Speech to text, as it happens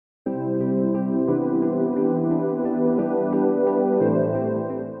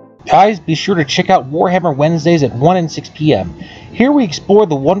Guys, be sure to check out Warhammer Wednesdays at 1 and 6 p.m. Here we explore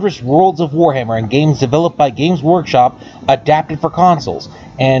the wondrous worlds of Warhammer and games developed by Games Workshop adapted for consoles,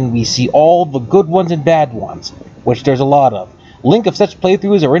 and we see all the good ones and bad ones, which there's a lot of. Link of such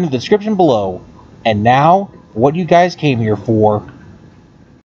playthroughs are in the description below. And now, what you guys came here for.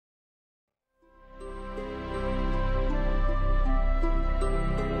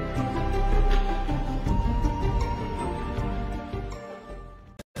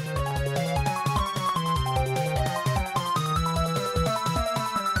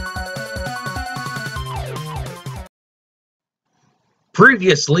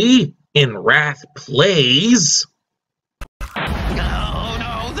 Previously, in Wrath Plays...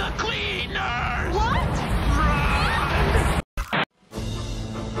 No, the cleaners! What? Run!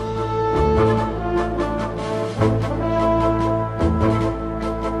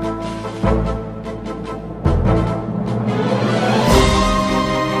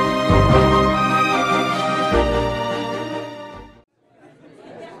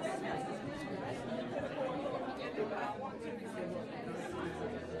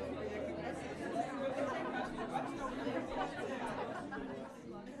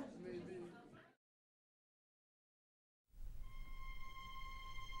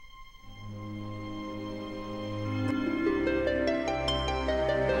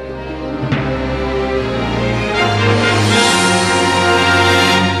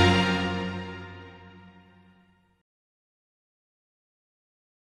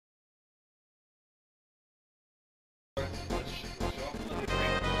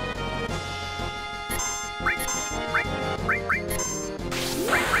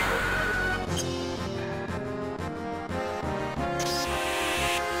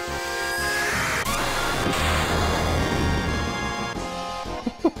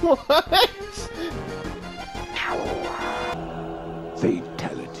 What?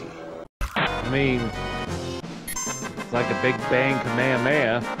 Fatality. I mean, it's like a Big Bang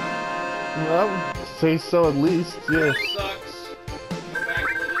Kamehameha. Well, I would say so at least, yes. Sucks. Go back a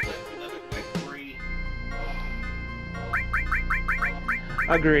little bit, let it quick free.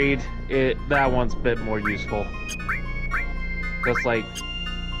 Agreed. That one's a bit more useful. Just like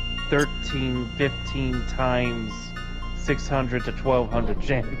 13, 15 times 600 to 1200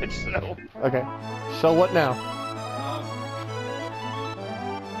 damage, so... Okay, so what now?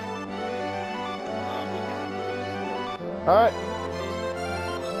 Alright.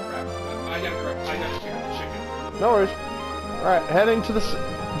 I gotta check the chicken. No worries. Alright, heading to the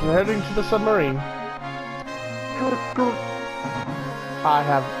submarine.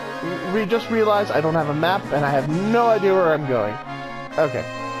 We just realized I don't have a map and I have no idea where I'm going. Okay.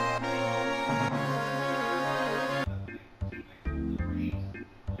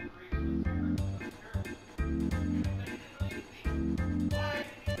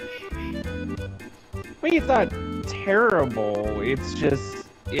 I mean, it's not terrible, it's just,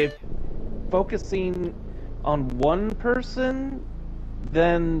 if focusing on one person,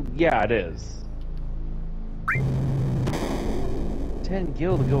 then yeah, it is. 10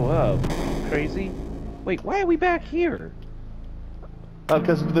 gil to go up. Crazy? Wait, why are we back here?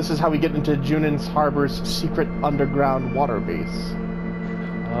 Because this is how we get into Junin's Harbor's secret underground water base.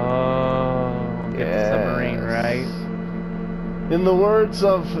 Oh, get the submarine, right? In the words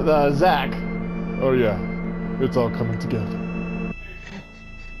of Zach. Oh yeah, it's all coming together.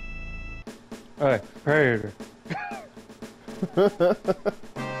 Alright, Predator. Chop,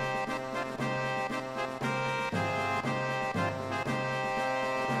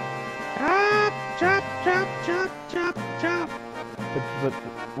 chop, chop, chop, chop.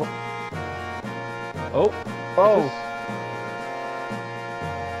 What? Oh.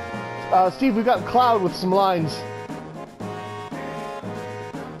 Steve, we got Cloud with some lines.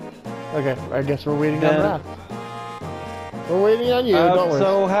 Okay, I guess we're waiting on that. We're waiting on you, don't worry.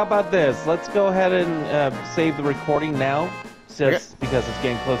 So how about this? Let's go ahead and save the recording now, just because it's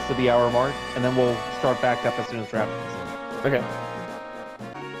getting close to the hour mark, and then we'll start back up as soon as traffic is in. Okay.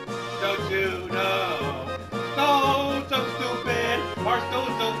 Don't you know? Stones so stupid, our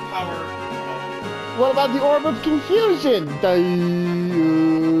stones so power. What about the Orb of Confusion?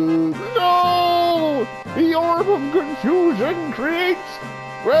 No! The Orb of Confusion creates,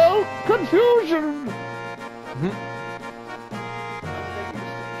 well, confusion!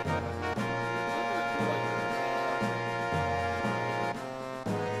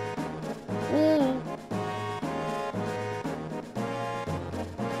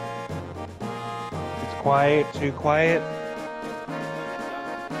 It's quiet, too quiet.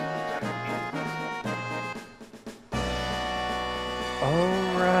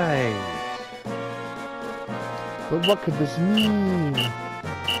 Alright. But what could this mean?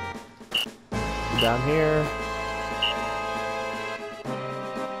 down here.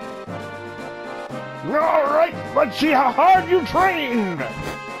 Alright, let's see how hard you train!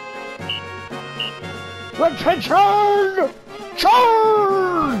 Attention!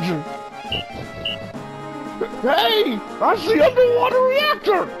 Charge! Hey! That's the underwater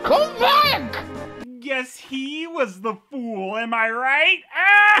reactor! Come back! Guess he was the fool, am I right?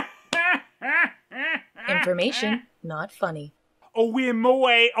 Information, not funny. A whim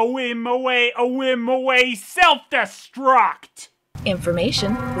away, a whim away, a whim away, self-destruct!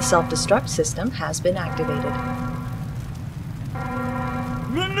 Information, the self-destruct system has been activated.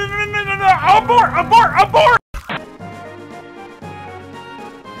 No, abort, abort, abort!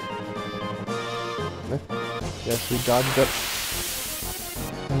 Yes, we dodged it.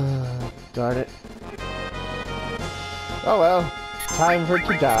 Darn it. Oh well, time for it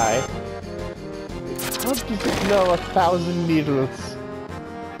to die. How does it know 1,000 needles?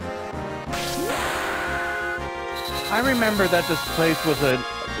 I remember that this place was a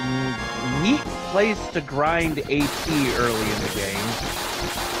neat place to grind AP early in the game.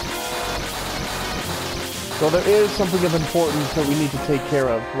 So there is something of importance that we need to take care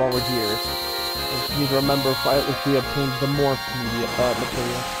of while we're here. We just need to remember if we obtained the morph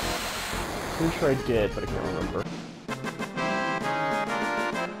material. Pretty sure I did, but I can't remember.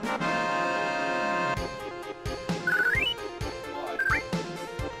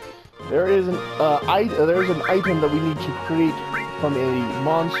 There's an item that we need to create from a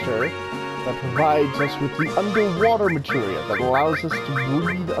monster that provides us with the underwater material that allows us to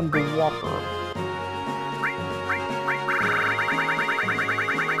breathe underwater.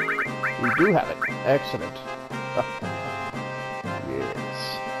 We do have it. Excellent. Yes.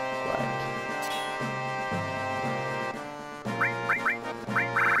 Right.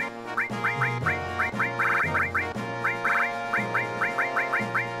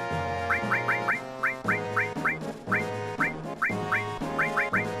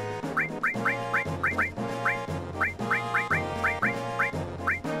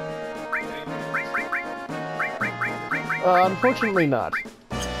 Unfortunately not.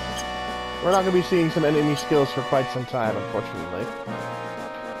 We're not going to be seeing some enemy skills for quite some time, unfortunately.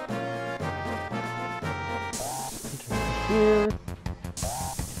 Here.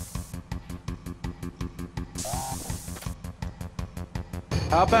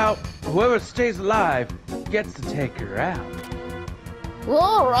 How about whoever stays alive gets to take her out?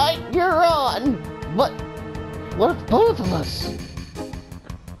 Alright, you're on! But what if both of us?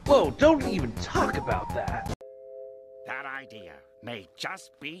 Whoa, don't even talk about that. That idea may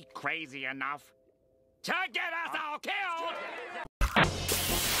just be crazy enough to get us all killed!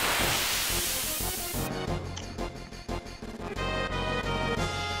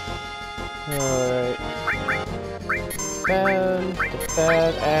 Alright.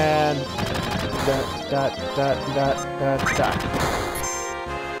 Defend, and... dot.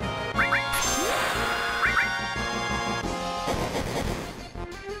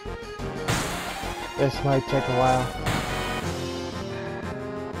 This might take a while.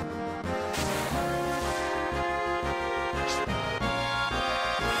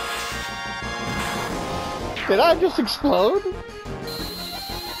 Did I just explode?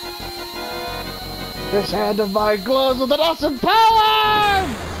 This hand of mine glows with an awesome power!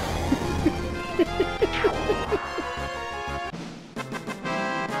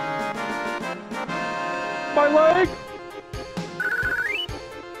 My leg!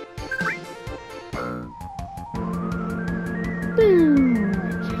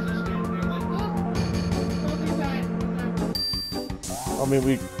 I mean,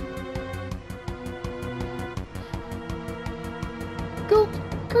 we... Go,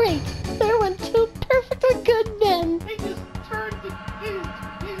 great! There went two perfectly good men! They just turned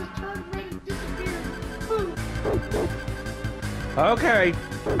red and disappeared. Boom. Okay,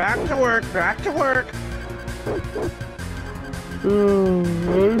 back to work, back to work. Oh,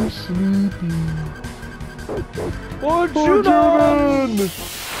 I'm sleepy. Oh, Junon!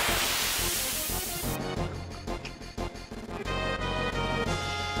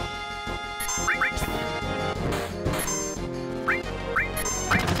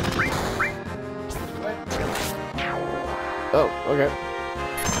 Oh, okay.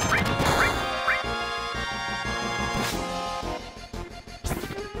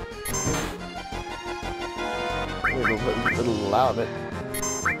 A little loud of it.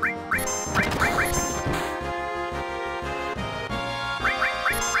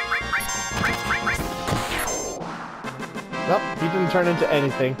 Nope, he didn't turn into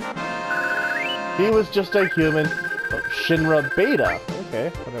anything. He was just a human. Oh, Shinra Beta. Okay,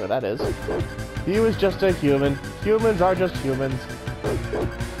 whatever that is. He was just a human. Humans are just humans.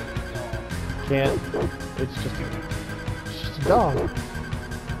 Can't. It's just a dog. Why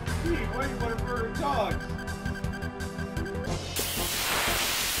do you want to murder dogs?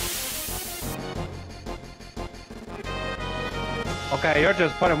 Okay, you're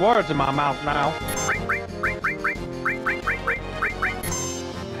just putting words in my mouth now.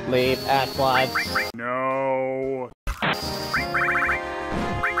 Leave at once. No.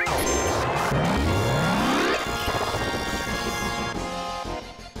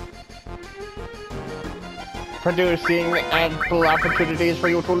 Producing ample opportunities for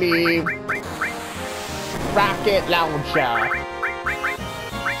you to leave. Rocket launcher.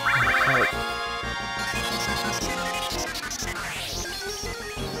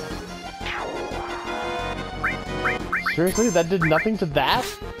 Seriously, that did nothing to that?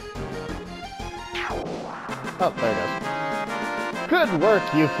 Oh, there it is. Good work,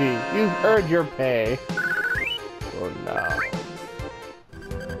 Yuffie. You've earned your pay. Or no.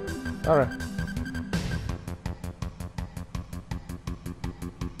 Alright.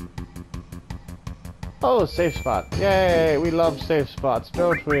 Oh, safe spot. Yay! We love safe spots,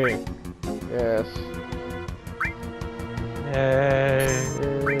 don't we? Yes. Yay.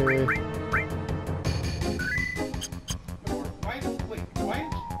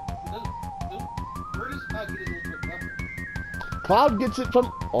 Cloud gets it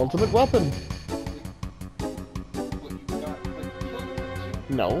from Ultimate Weapon.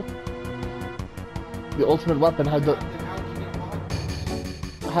 No. The Ultimate Weapon had the...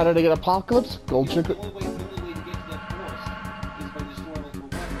 How did I get Apocalypse? Gold Chocobo.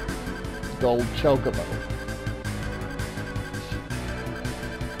 Gold Chocobo.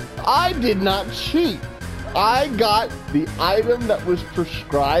 I did not cheat. I got the item that was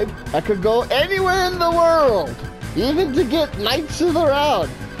prescribed. I could go anywhere in the world, even to get Knights of the Round.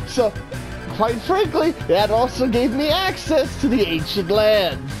 So, quite frankly, that also gave me access to the ancient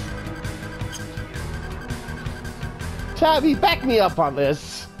lands. Tabby, back me up on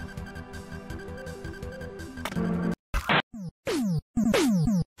this.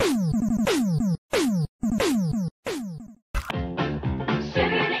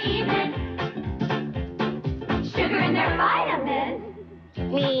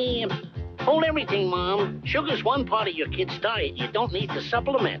 Hold everything, Mom. Sugar's one part of your kid's diet. You don't need to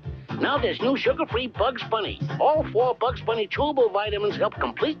supplement. Now there's new sugar-free Bugs Bunny. All 4 Bugs Bunny chewable vitamins help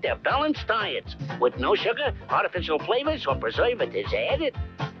complete their balanced diets. With no sugar, artificial flavors, or preservatives added.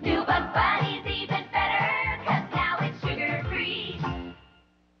 New Bugs Bunny is even better, 'cause now it's sugar-free.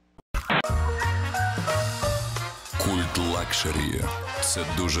 Культ лакшері – це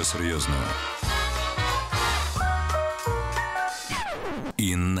дуже серйозно.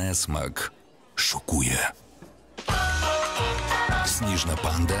 І несмак шокує. Сніжна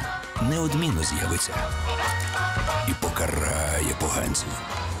панда неодмінно з'явиться і покарає поганців.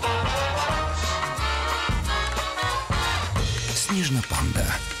 Сніжна панда.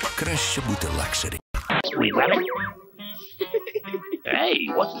 Краще бути лакшері. Hey,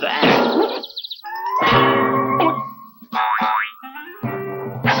 what's that?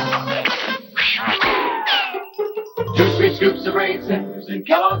 Two sweet scoops of raisins and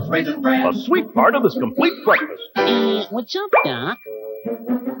Kellogg's Raisin Bran. A sweet part of this complete breakfast. What's up, Doc?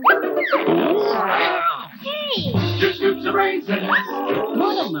 Hey! 2 scoops of raisins.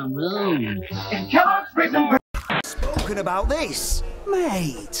 What a maroon. And Kellogg's Raisin Bran. Spoken about this,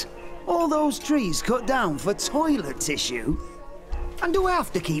 mate. All those trees cut down for toilet tissue. And do I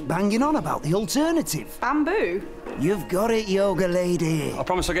have to keep banging on about the alternative? Bamboo? You've got it, yoga lady. I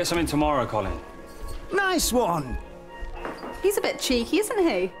promise I'll get something tomorrow, Colin. Nice one. He's a bit cheeky, isn't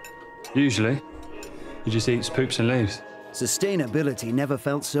he? Usually. He just eats poops and leaves. Sustainability never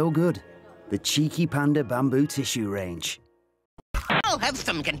felt so good. The Cheeky Panda Bamboo Tissue Range. I'll have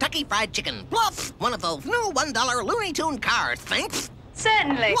some Kentucky Fried Chicken. Plus, one of those new $1 Looney Tune cars, thanks.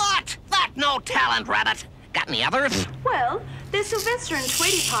 Certainly. What? That no talent, Rabbit. Got any others? Well, there's Sylvester and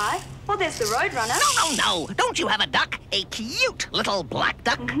Tweety Pie. Or there's the Roadrunner. No. Don't you have a duck? A cute little black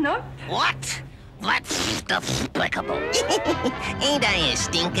duck? No. What? That's despicable. Ain't I a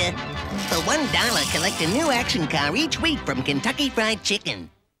stinker? For $1, collect a new action car each week from Kentucky Fried Chicken.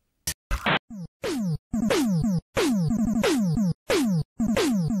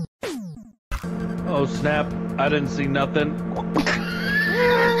 Oh snap, I didn't see nothing.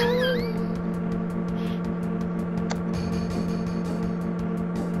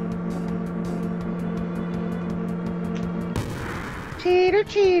 Cheater,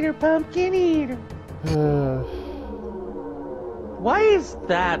 cheater, pumpkin eater. Why is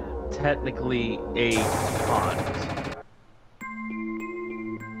that technically a pond?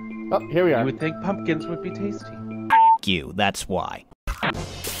 Oh, here we are. You would think pumpkins would be tasty. You, that's why.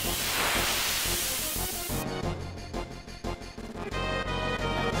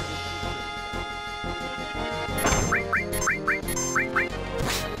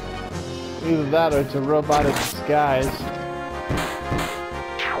 Either that or it's a robot in disguise.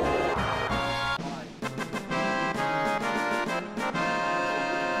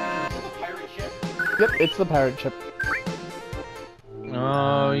 Yep, it's the pirate ship.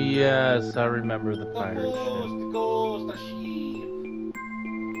 Oh yes, I remember the pirate ship.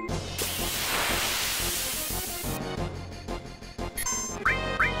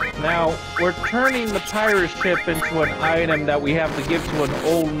 Now, we're turning the pirate ship into an item that we have to give to an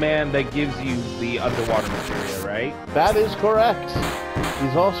old man that gives you the underwater material, right? That is correct.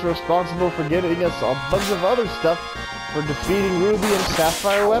 He's also responsible for getting us a bunch of other stuff for defeating Ruby and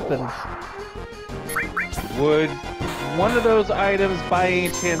Sapphire weapons. Would one of those items by any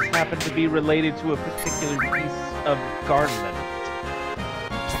chance happen to be related to a particular piece of garment?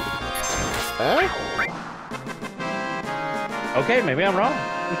 Huh? Okay, maybe I'm wrong.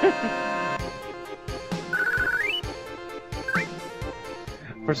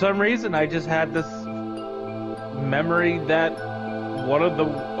 For some reason, I just had this memory that one of the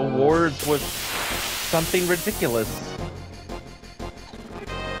awards was something ridiculous.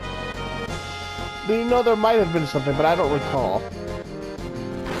 You know, there might have been something, but I don't recall.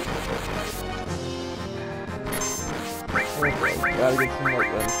 Okay, gotta get some work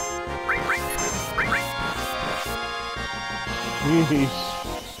done. Jeez.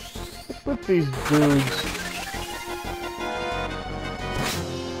 What's with these dudes?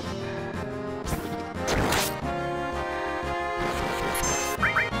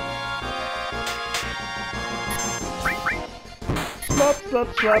 Slap, slap,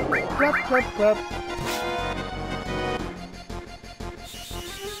 slap, slap, slap, slap.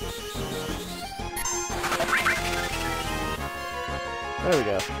 There we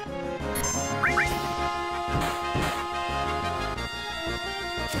go.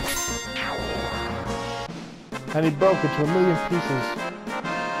 And he broke it to 1,000,000 pieces.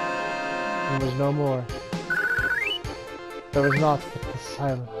 There was no more. There was naught but the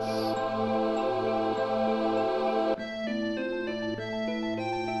silence.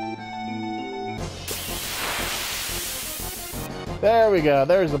 There we go.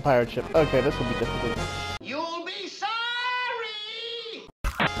 There's the pirate ship. Okay, this will be difficult. You'll be sorry!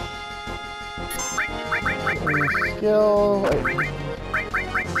 Skill. Wait.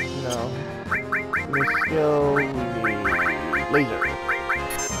 No. We need skill. We need laser.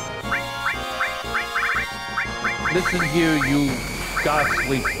 Listen here, you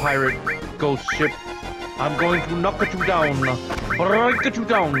ghastly pirate ghost ship. I'm going to knock you down, break you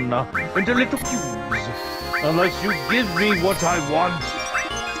down into little cubes, unless you give me what I want.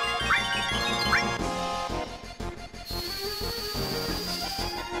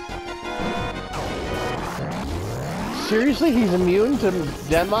 Seriously, he's immune to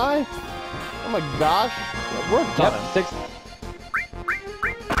Denmai? Oh my gosh, it worked on him.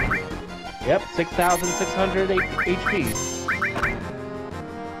 6,600 HP.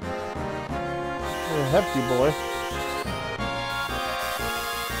 You're a hefty boy.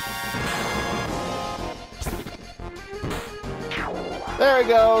 There it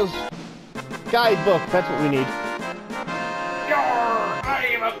goes. Guidebook, that's what we need. Yarr! I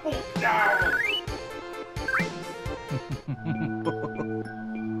am a book now!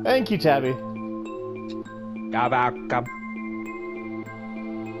 Thank you, Tabby.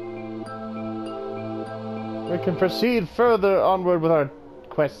 We can proceed further onward with our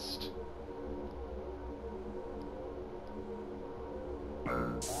quest.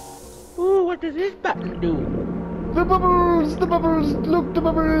 Ooh, what does this button do? The bubbles! The bubbles! Look, the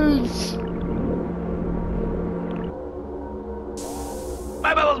bubbles!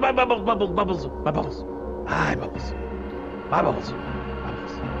 My bubbles, my bubbles, bubbles, bubbles, my bubbles. My bubbles. My bubbles.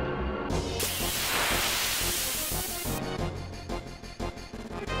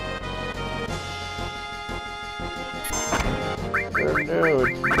 No,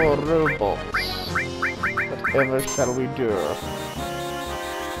 it's for robots. Whatever shall we do?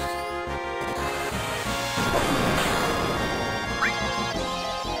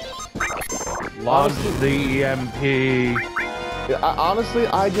 Launch the EMP. Honestly,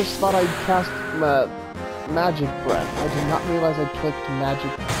 I just thought I'd cast Magic Breath. I did not realize I clicked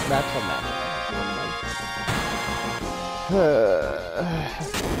Magic, Natural Magic.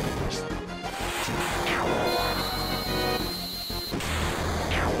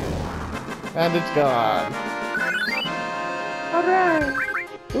 And it's gone. Alright.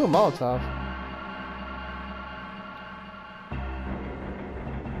 Ooh, Molotov.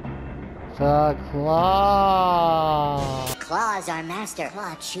 The Claw. Claw's our master.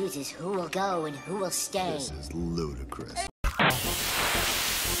 Claw chooses who will go and who will stay. This is ludicrous.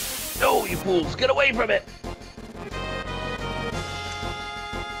 No, you fools, get away from it!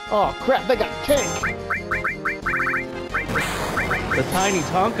 Oh crap, they got a tank! The tiny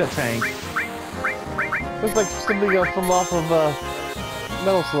Tonka tank. Looks like something from off of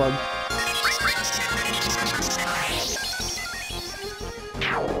Metal Slug.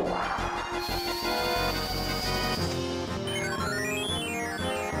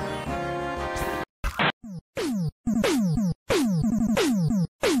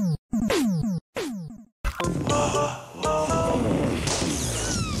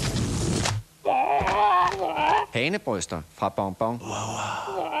 Hanebryster fra Bonbon.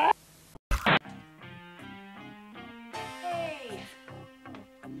 Hey!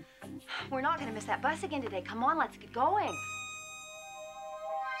 We're not gonna miss that bus again today. Come on, let's get going.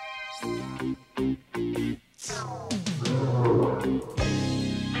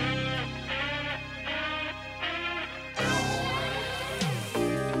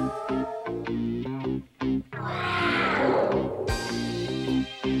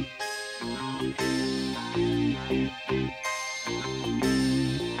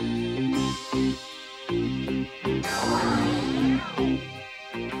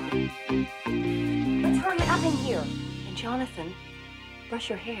 Let's hurry it up in here. And Jonathan, brush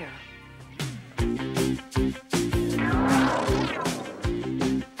your hair.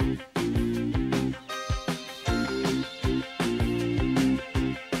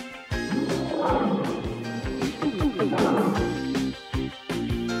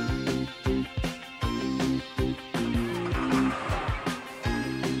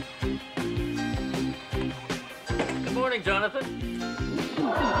 Good morning, Jonathan.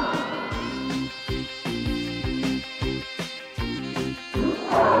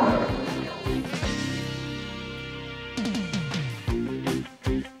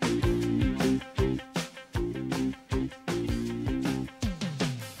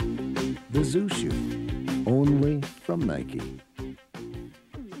 The Zoo Shoe, only from Nike.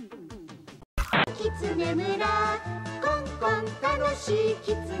 キツネ村コンコン楽しい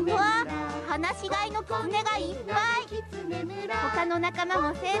キツネ村わ放し飼いのキツネがいっぱい他の仲間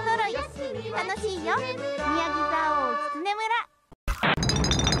も勢ぞろい楽しいよ宮城蔵王キツネ村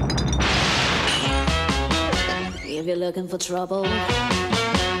If you're looking for trouble,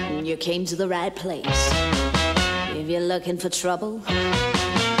 you came to the right place. If you're looking for trouble,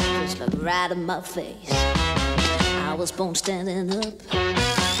 just look right in my face. I was born standing up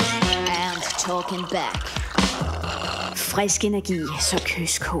and talking back. Frisk energi, så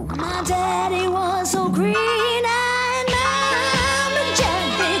kys konen. My daddy was so green and I'm a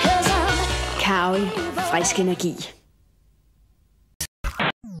jet because I'm Kaui, frisk energi.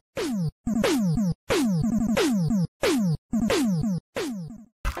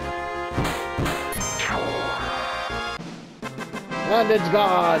 And it's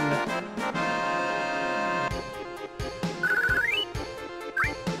gone!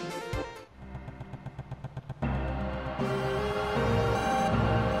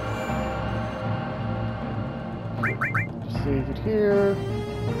 Save it here.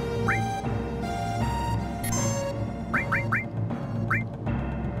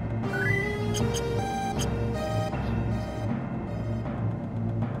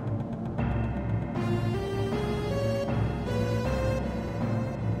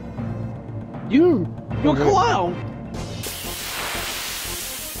 You clown!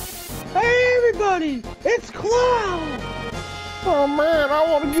 Hey everybody, it's Clown! Oh man, I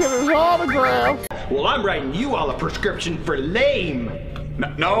want to get his autograph! Well, I'm writing you all a prescription for lame.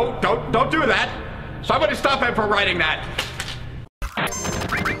 No, don't do that. Somebody stop him from writing that.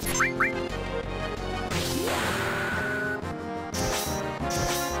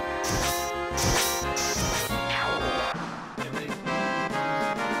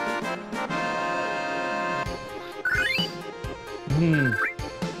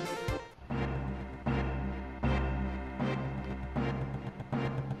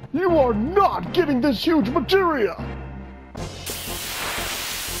 You are not getting this huge materia!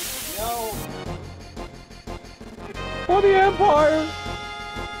 No. For the Empire!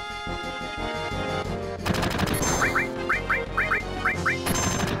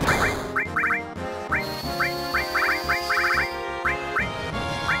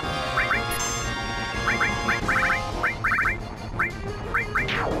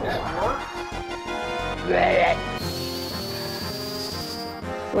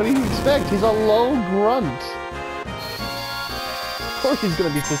 What do you expect? He's a low grunt. Of course he's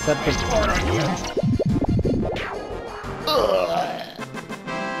gonna be susceptible.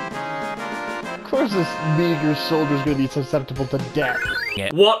 Of course this meager soldier's gonna be susceptible to death.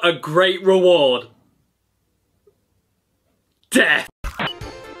 What a great reward! Death!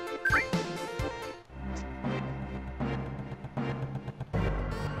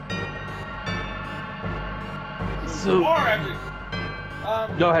 So You are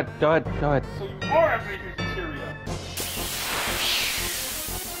epic. go ahead. So you are epic materia.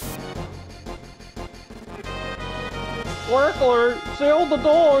 Workler, seal the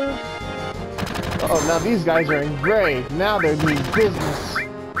doors. Oh, now these guys are in gray. Now they're doing business.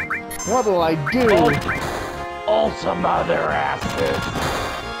 What will I do? Ultima their asses.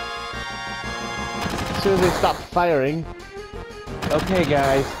 As soon as they stop firing. Okay,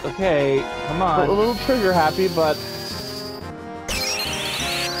 guys. Okay, come on. A little trigger happy, but...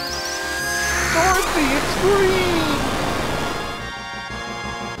 Dorothy, it's green.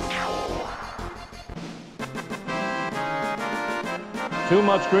 Too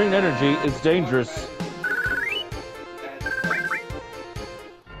much green energy is dangerous.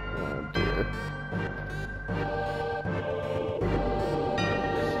 Oh dear.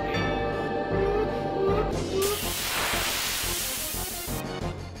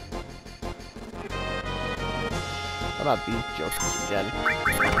 How about these jokers again?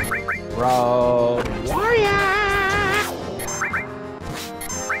 Road Warrior.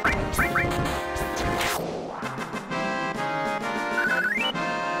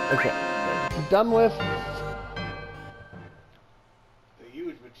 Okay, done with. The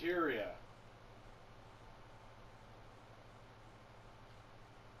huge materia.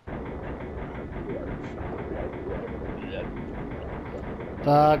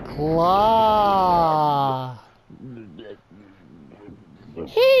 The claw.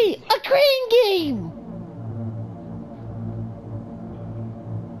 Hey, a crane game!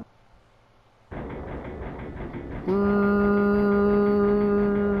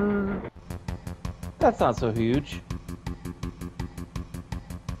 That's not so huge.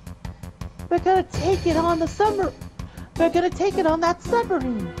 They're gonna take it on the summer. They're gonna take it on that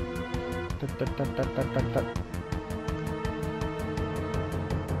submarine.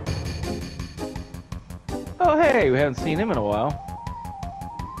 Oh, hey, we haven't seen him in a while.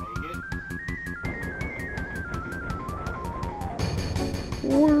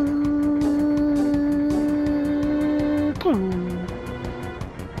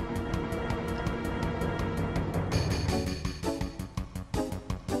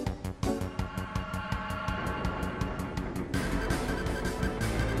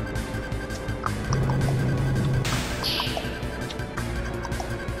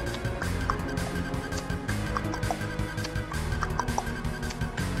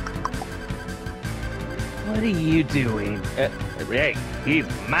 What are you doing? Hey, he's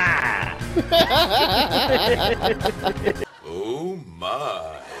mine! Oh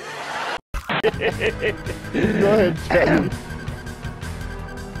my. Go ahead, Teddy.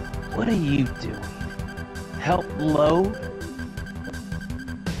 What are you doing? Help load?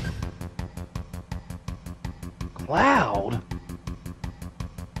 Cloud?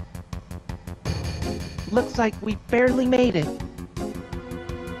 Looks like we barely made it.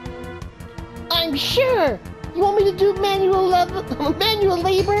 I'm sure. You want me to do manual labor?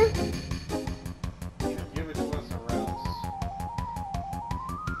 Either give it to us or else.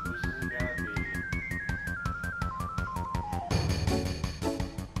 This is gonna be.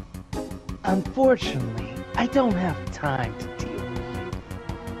 Unfortunately, I don't have time to deal with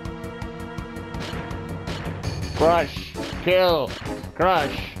you. Crush, kill,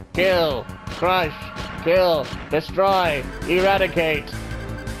 crush, kill, crush, kill, destroy, eradicate.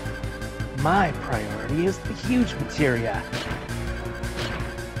 My priority is the huge materia.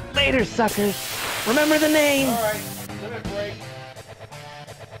 Later, suckers. Remember the name. Alright, limit break.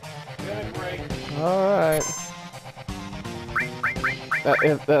 Limit break. Alright. That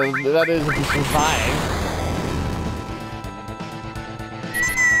is if you survive.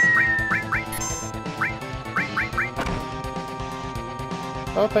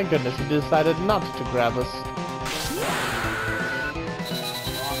 Oh, thank goodness, he decided not to grab us.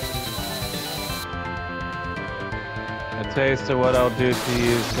 A taste of what I'll do to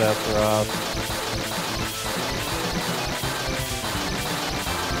you, Sephiroth.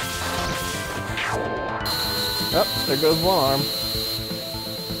 Oh, there goes one arm.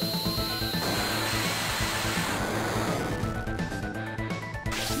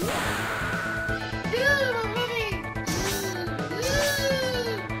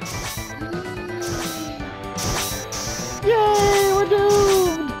 Yay, we're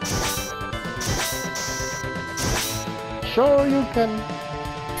doomed! Sure you can.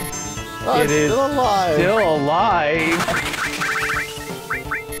 Oh, It is still alive. still alive.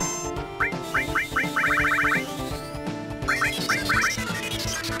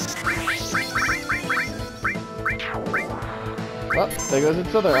 Oh, there goes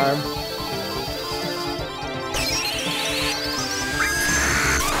its other arm.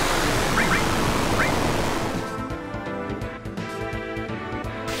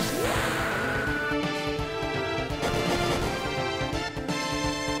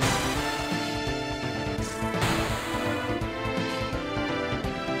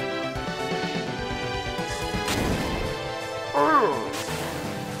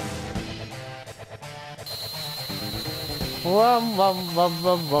 Wum, wum, wum,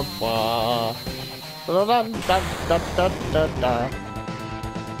 wum, wum, wum. Da-da-dum, da-da-da-da-da.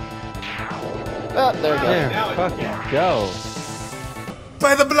 Oh, there we go. There, fucking go.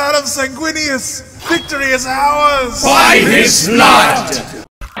 By the blood of Sanguinius, victory is ours! By his blood!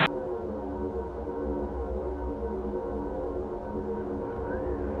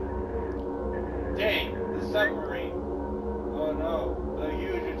 Dang, the submarine. Oh no, the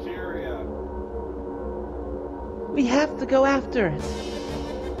huge Eteria. We have to go after it.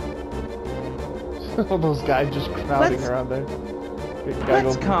 All those guys just crowding around there.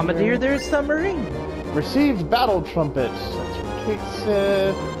 Let's commandeer their submarine. Receive battle trumpets. That's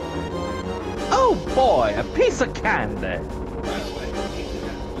Oh boy, a piece of candy.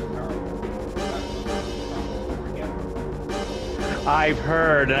 I've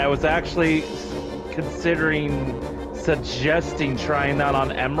heard, and I was actually considering suggesting trying that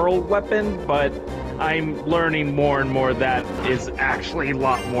on Emerald Weapon, but I'm learning more and more that is actually a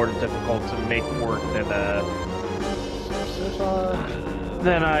lot more difficult to make work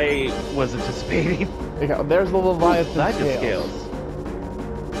than I was anticipating. Yeah, there's the Leviathan scales.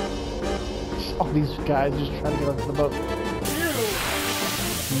 All these guys just trying to get onto the boat.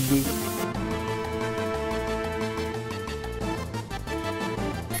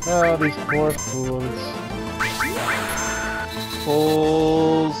 Oh, these poor fools.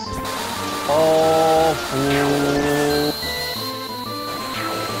 Fools. All fools.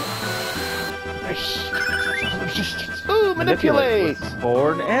 Ooh, manipulate!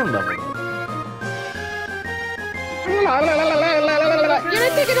 Born and level. Can I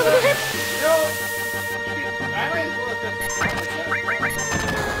take it over the hip?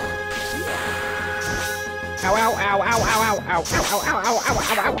 Ow, ow, ow, ow, ow, ow, ow, ow, ow, ow, ow,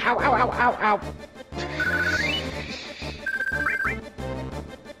 ow, ow, ow, ow, ow, ow.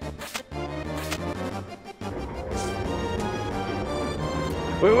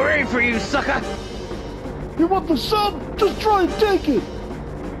 We're waiting for you, sucker! You want the sub? Just try and take it!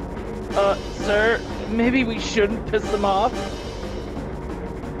 Sir, maybe we shouldn't piss them off?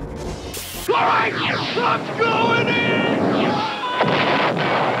 Alright, let's go in!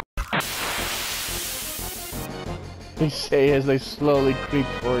 They say as they slowly creep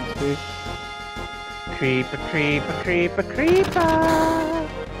towards me. Creeper, creeper, creeper, creeper.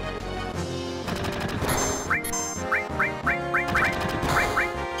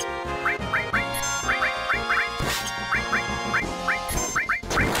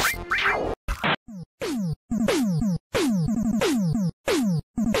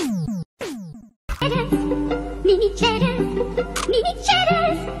 Mini cheddars, mini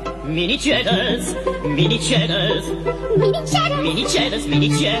cheddars, mini cheddars, mini cheddars, mini cheddars, mini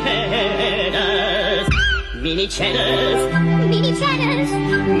cheddars, mini cheddars, mini cheddars,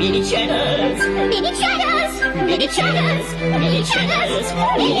 mini cheddars, mini cheddars, mini cheddars, mini cheddars, mini cheddars,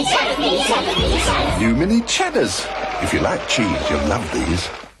 mini cheddars, mini cheddars. New mini cheddars. If you like cheese, you'll love these.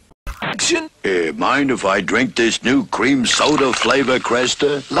 Mind if I drink this new cream soda flavor,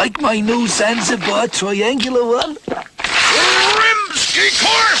 Cresta? Like my new Zanzibar triangular one?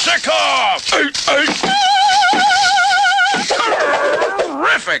 Rimsky-Korsakov!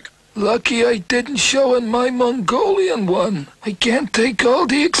 Terrific! Lucky I didn't show in my Mongolian one. I can't take all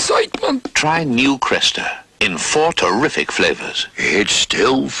the excitement. Try new Cresta in 4 terrific flavors. It's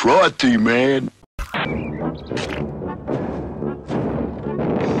still frothy, man.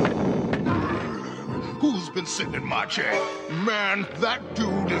 Who's been sitting in my chair? Man, that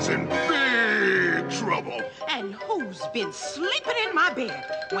dude is in big trouble. And who's been sleeping in my bed?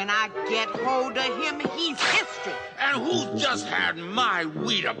 When I get hold of him, he's history. And who just had my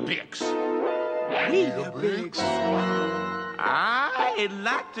Weetabix? Weetabix? I'd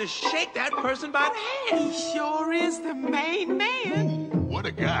like to shake that person by the hand. He sure is the main man. What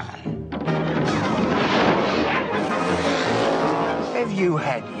a guy. Have you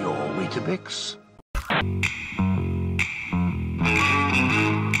had your Weetabix?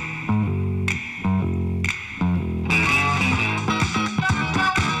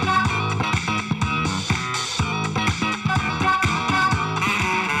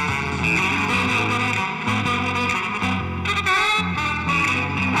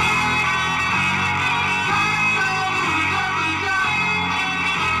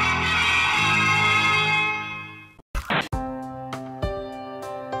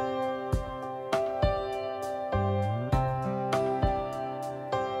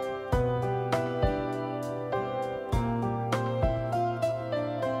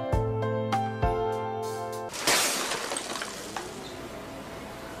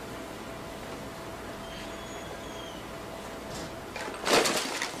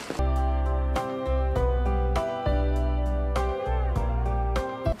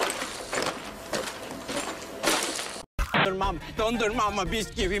 dondurma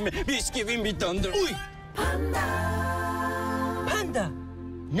bisküvi mi dondur? Uy! Panda!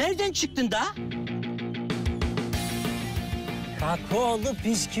 Nereden çıktın da? Kakaolu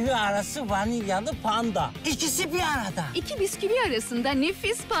bisküvi arası vanilyalı panda. İkisi bir arada. İki bisküvi arasında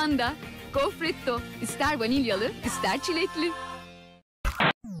nefis panda. Gofretto. İster vanilyalı, ister çilekli.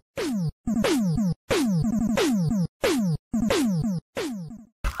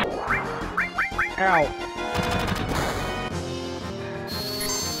 Ow.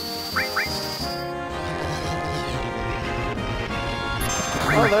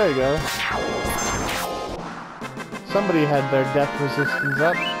 Oh, there you go. Somebody had their death resistance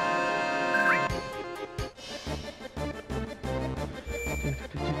up.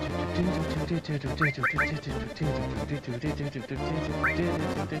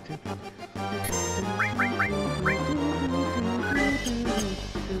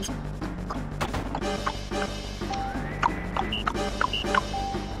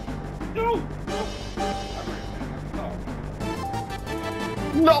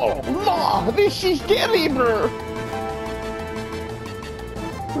 No! No! This is terrible!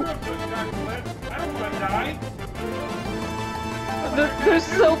 They're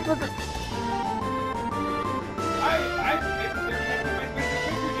so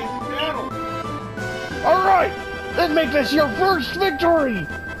Alright! Then make this your first victory!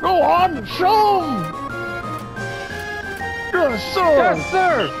 Go on, show 'em! Yes, sir! Yes,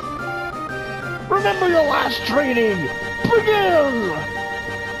 sir! Remember your last training! Begin!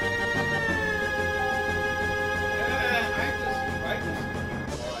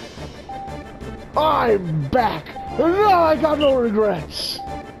 I'm back! And now I got no regrets!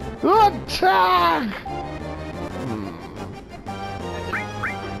 Attack!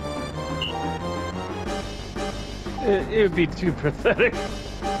 It would be too pathetic.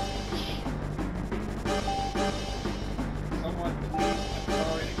 Someone please, I'm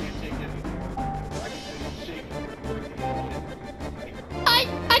sorry, I can't take it anymore. I can shake it.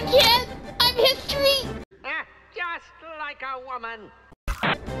 I can't! I'm history! Just like a woman.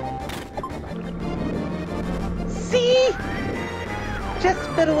 See? Just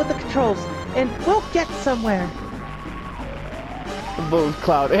fiddle with the controls, and we'll get somewhere. Both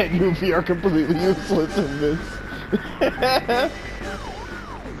Cloud and Yuffie are completely useless in this.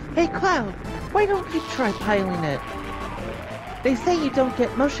 Hey, Cloud, why don't you try piloting it? They say you don't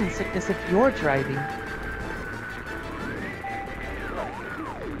get motion sickness if you're driving.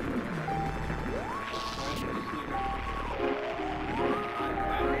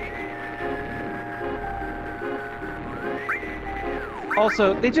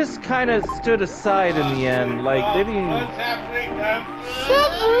 Also, they just kind of stood aside in the end, like, they didn't... What's happening now?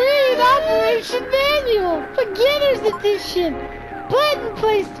 Submarine Operation Manual! Beginner's Edition! Button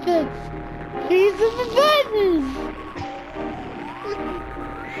placements! These are the buttons!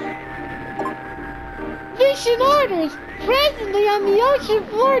 Mission orders! Presently on the ocean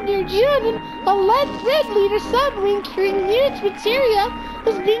floor near Junin, a Red Leader submarine carrying huge materia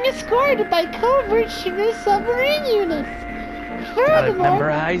is being escorted by covert Shinra submarine units. Furthermore,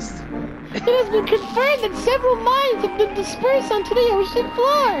 memorized. It has been confirmed that several mines have been dispersed onto the ocean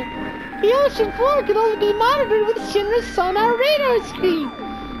floor. The ocean floor can only be monitored with Shinra's sonar radar screen.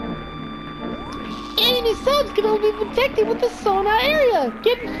 Enemy subs can only be detected with the sonar area.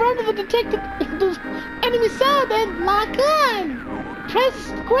 Get in front of the detected enemy sub and lock on. Press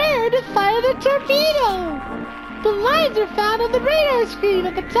square to fire the torpedo. The mines are found on the radar screen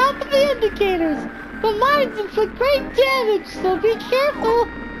at the top of the indicators. The mines inflict great damage, so be careful.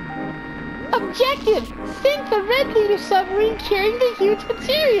 Objective: sink the Red Leader submarine carrying the huge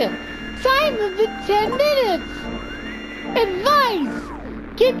materia. Time limit 10 minutes. Advice: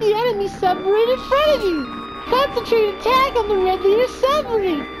 get the enemy submarine in front of you. Concentrate attack on the Red Leader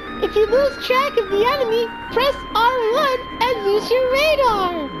submarine. If you lose track of the enemy, press R1 and use your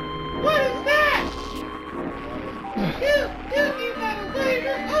radar. What is that? You need that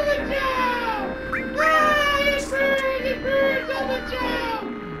laser on the job! Ah, it burns on the job!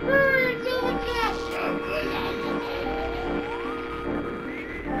 Burns on the job!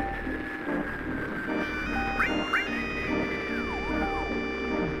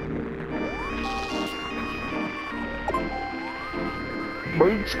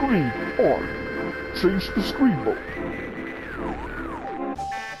 Main screen on. Change the screen mode.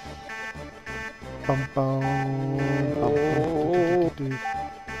 Bum bum bum.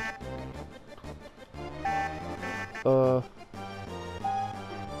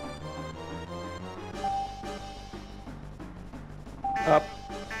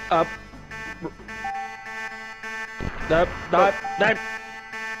 Up.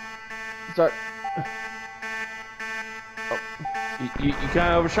 Sorry. Oh. You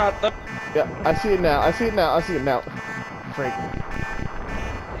kind of overshot the... Yeah, I see it now. I see it now. I see it now. Frank.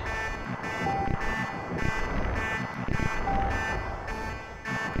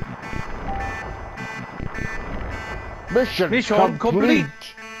 Mission complete. Mission complete.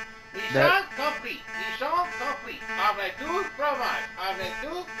 Mission complete. Avec tout fromage. Avec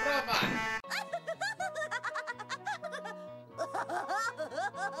tout fromage.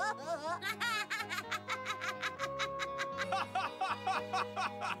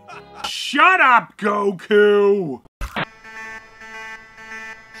 Shut up, Goku!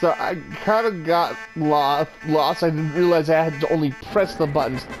 So I kind of got lost. I didn't realize I had to only press the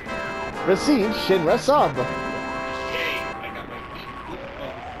buttons. Receive Shinra sub.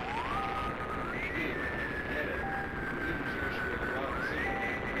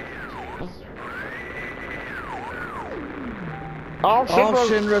 All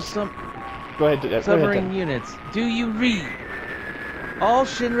Shinra Go ahead, submarine units, do you read? All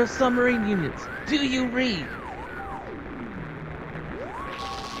Shinra submarine units, do you read?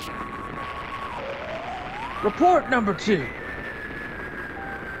 Report number 2.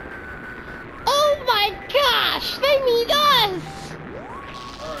 Oh my gosh! They mean us!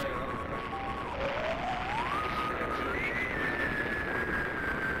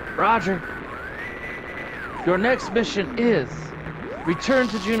 Roger. Your next mission is return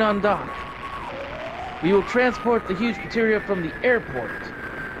to Junon Dock. We will transport the huge materia from the airport.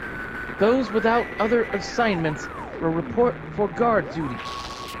 Those without other assignments will report for guard duty.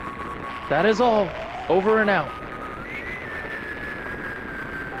 That is all. Over and out.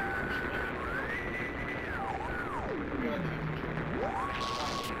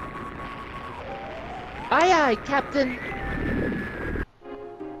 Aye aye, Captain.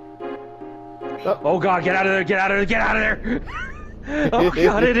 Oh god, get out of there, get out of there, get out of there! Oh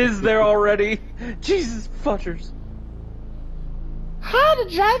god, it is there already! Jesus fudgers. How to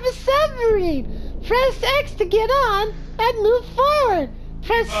drive a submarine! Press X to get on and move forward.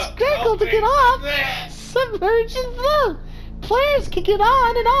 Press circle to get off. Submerge and float. Players can get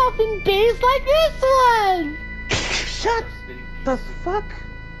on and off in bays like this one. Shut the fuck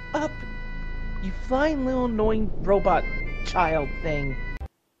up, you flying little annoying robot child thing.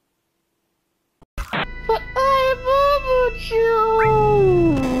 But I am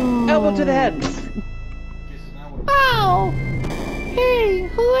you. Elbow to the head. Ow! Hey,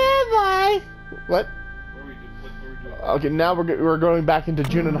 who am I? What? Okay, now we're going back into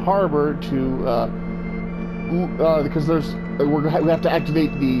Junon Harbor to because there's we have to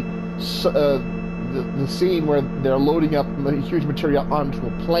activate the scene where they're loading up the huge material onto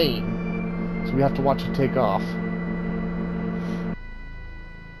a plane, so we have to watch it take off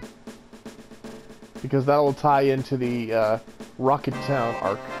because that will tie into the Rocket Town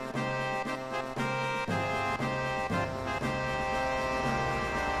arc.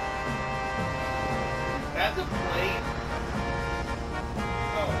 That's a plane.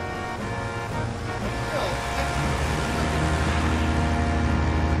 Oh.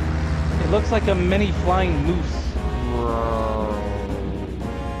 It looks like a mini flying moose.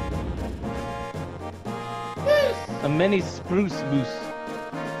 A mini spruce moose.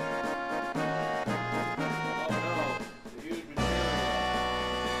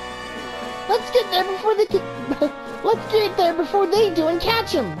 Let's get there before they can. Let's get there before they do and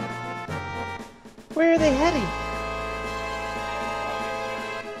catch them. Where are they heading?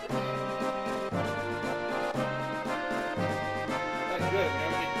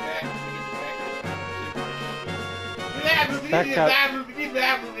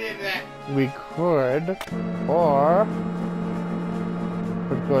 We could, or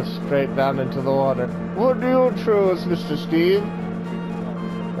could go straight down into the water. What do you choose, Mr. Steve?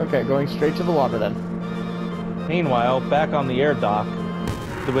 Okay, going straight to the water then. Meanwhile, back on the air dock,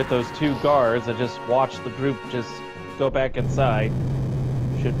 with those 2 guards that just watched the group just go back inside.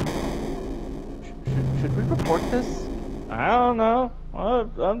 Should we report this? I don't know.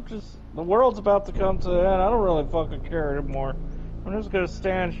 I'm just... The world's about to come to an end. I don't really fucking care anymore. I'm just gonna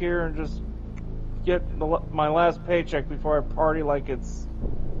stand here and just get my last paycheck before I party like it's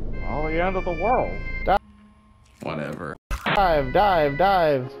all the end of the world. Whatever. Dive, dive,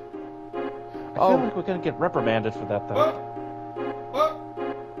 dive. I feel like we're gonna get reprimanded for that though.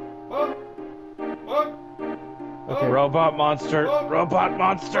 Okay. Robot monster! Robot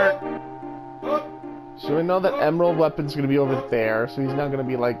monster! So we know that Emerald Weapon's gonna be over there, so he's not gonna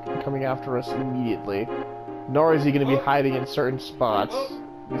be like coming after us immediately. Nor is he gonna be hiding in certain spots.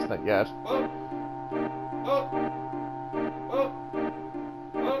 At least not yet.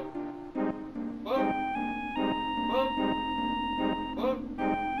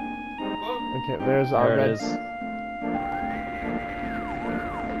 Okay, there's our red.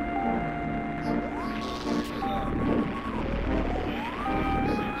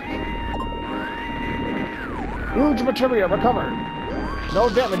 Huge materia recovered. No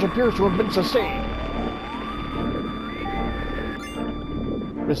damage appears to have been sustained.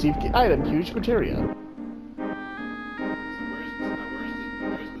 Received item, huge materia.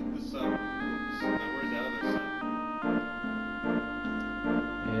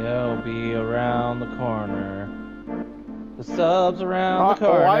 He'll be around the corner. The sub's around the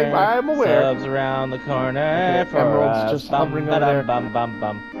corner. I'm aware. Sub's around the corner. Okay, For Emerald's us. just hovering over there. Bum, bum,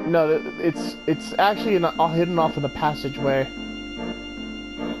 bum. No, it's actually hidden off in the passageway.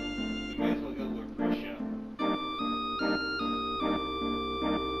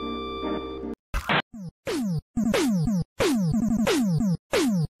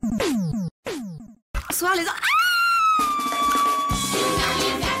 Bonsoir les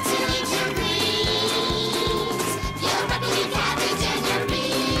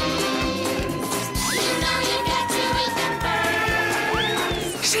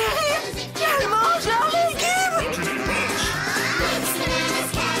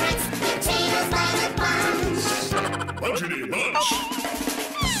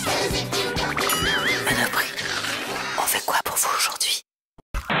On fait quoi pour vous aujourd'hui?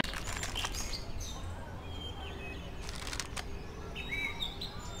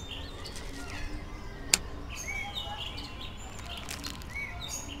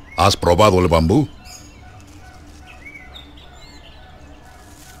 ¿Has probado el bambú?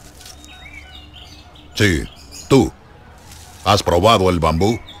 Sí, tú. ¿Has probado el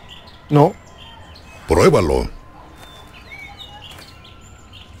bambú? No. Pruébalo.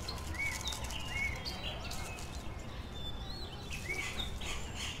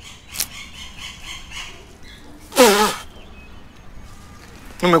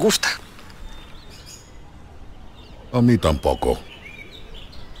 No me gusta. A mí tampoco.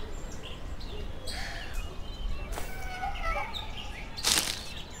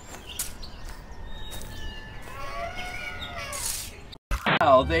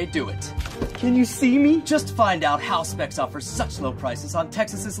 How they do it. Can you see me? Just find out how Specs offers such low prices on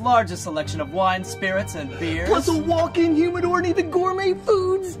Texas's largest selection of wines, spirits, and beers. Plus a walk-in humidor and even gourmet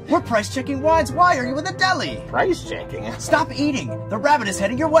foods. We're price-checking wines. Why are you in the deli? Price-checking? Stop eating. The rabbit is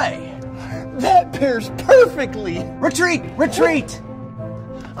heading your way. That pairs perfectly. Retreat! Retreat!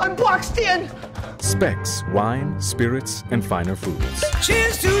 I'm boxed in. Specs, wine, spirits, and finer foods.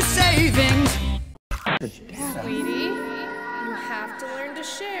 Cheers to savings! Sweetie, you have to learn to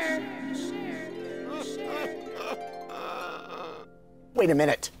share. Wait a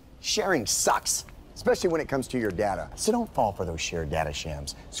minute. Sharing sucks, especially when it comes to your data. So don't fall for those shared data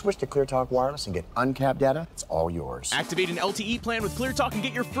shams. Switch to ClearTalk Wireless and get uncapped data. It's all yours. Activate an LTE plan with ClearTalk and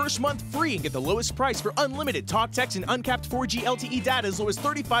get your first month free and get the lowest price for unlimited talk, text, and uncapped 4G LTE data as low as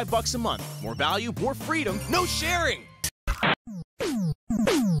 $35 a month. More value, more freedom, no sharing!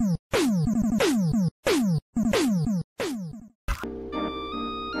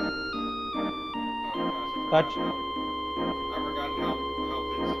 Gotcha. I've forgotten how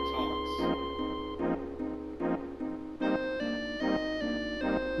Vincent talks.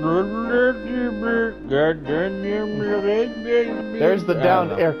 There's the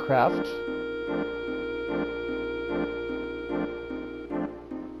downed aircraft.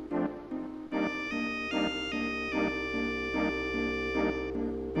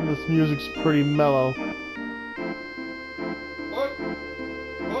 And this music's pretty mellow.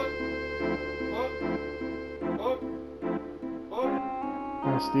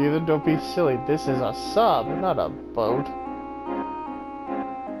 Steven, don't be silly. This is a sub, not a boat.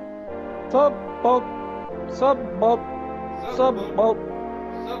 Sub-boat. Sub-boat. Sub-boat.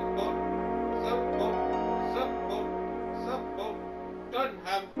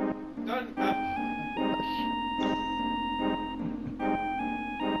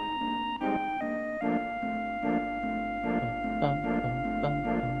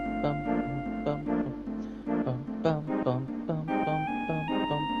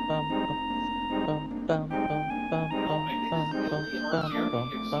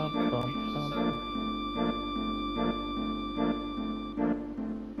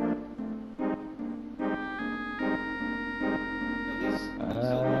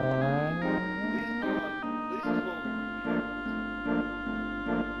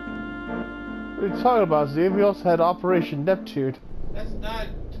 What are you talking about, Steve? We also had Operation Neptune. That's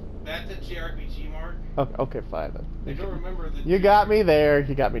a JRPG, Mark. Okay, fine then. I don't remember the... You got me there.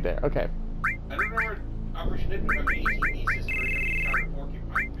 You got me there. Okay. I don't remember Operation Neptune from the ATV system where you counter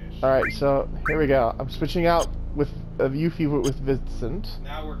porcupine fish. Alright, so here we go. I'm switching out with Yuffie with Vincent.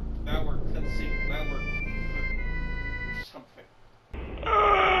 Now we're something.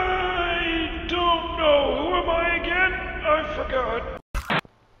 I don't know. Who am I again? I forgot.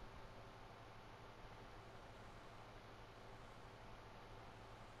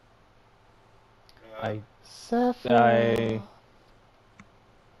 Die.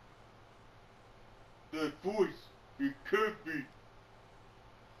 That voice, it can't be.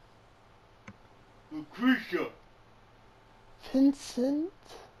 Lucretia! Vincent?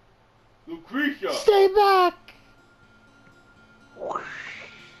 Lucretia! Stay back!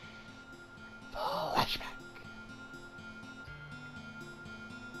 Flashback.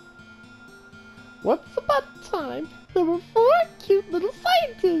 Once upon a time, there were 4 cute little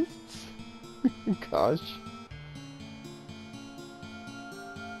scientists. Gosh.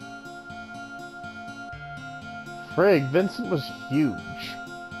 Frig, Vincent was huge.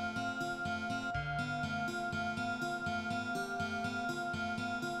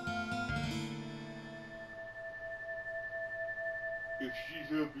 If she's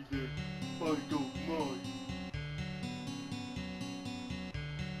happy then, I don't mind.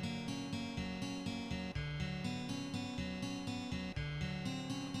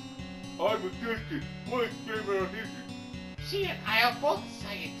 I'm addicted. What favorite addiction? She and I are both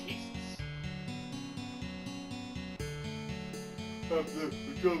scientists. After the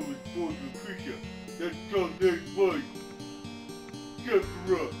child was born to Lucretia, that child's name's Mike.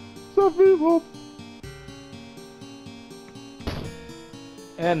 Sephiroth. Sephiroth.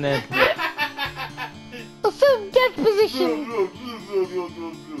 And then... Assume death position.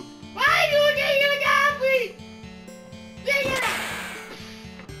 Why do you not me?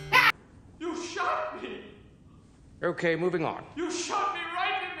 You shot me! Okay, moving on. You shot me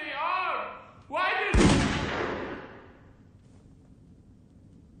right in the arm! Why did you...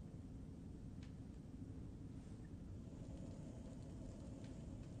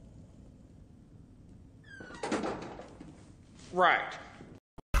 Right.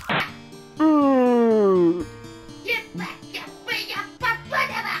 Get back, you big up,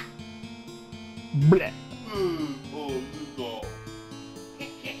 Bleh.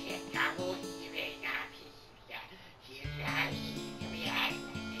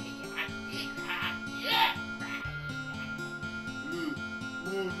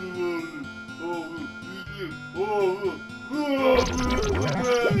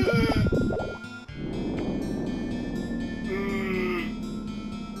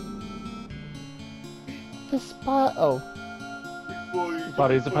 The spot. Oh.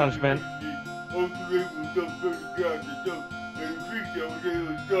 Body's a punishment. All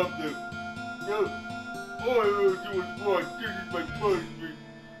I really do is watch. This is my punishment.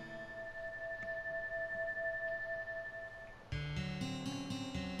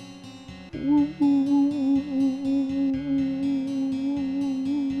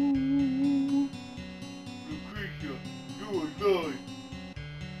 Lucretia, you are alive.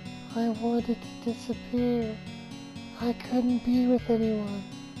 I wanted to disappear. I couldn't be with anyone.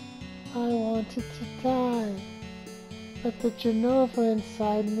 I wanted to die. But the Genova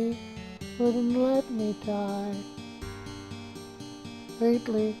inside me wouldn't let me die.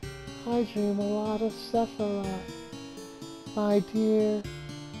 Lately, I dream a lot of Sephiroth. My dear,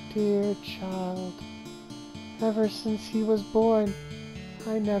 dear child. Ever since he was born,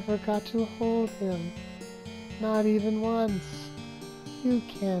 I never got to hold him. Not even once. You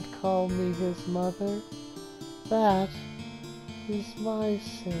can't call me his mother. That is my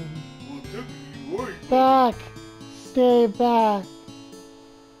sin. Back! Stay back!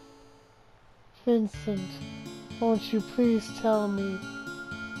 Vincent, won't you please tell me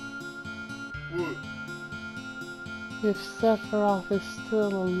What? if Sephiroth is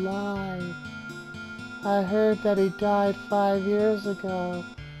still alive? I heard that he died 5 years ago,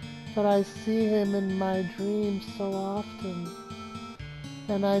 but I see him in my dreams so often.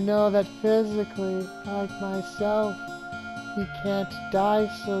 And I know that physically, like myself, he can't die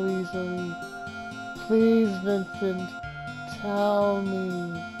so easily. Please, Vincent, tell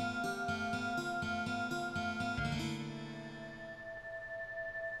me.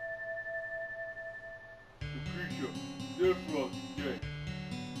 Lucretia, Sephiroth is dead.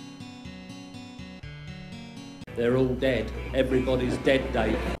 They're all dead. Everybody's dead,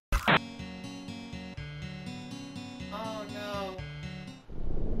 Dave. Oh no.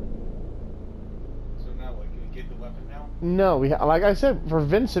 So now what? Can we get the weapon now? No, like I said, for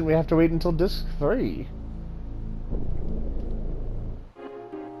Vincent, we have to wait until disc 3.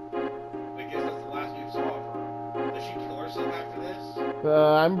 I guess that's the last you saw of her. Does she kill herself after this?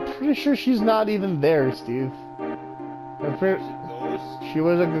 I'm pretty sure she's not even there, Steve. She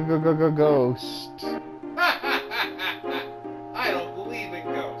was a ghost. I don't believe in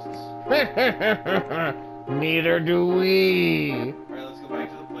ghosts. Neither do we. Alright, let's go back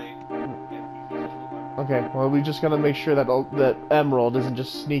to the plate. Okay, well, we just gotta make sure that that Emerald isn't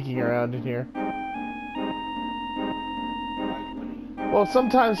just sneaking around in here. Well,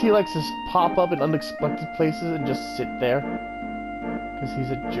 sometimes he likes to pop up in unexpected places and just sit there. Because he's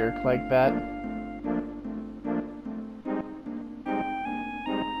a jerk like that.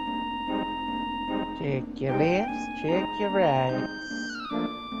 Check your lefts, check your rights.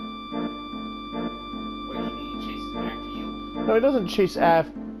 No, he doesn't chase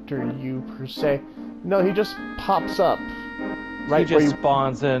after you, per se. No, he just pops up. Right he just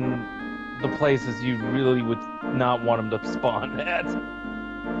spawns in the places you really would not want him to spawn at.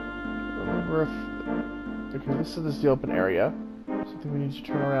 Remember if... Okay, this is the open area. So I think we need to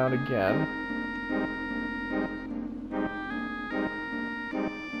turn around again.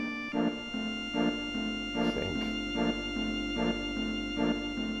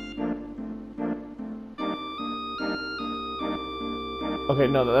 Okay,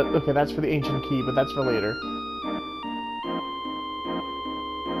 no, okay, that's for the ancient key, but that's for later.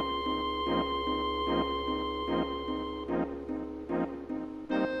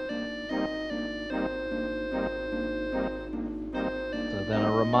 So then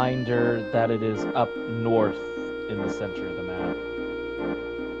a reminder that it is up north in the center of the map.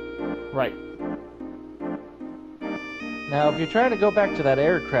 Right. Now, if you're trying to go back to that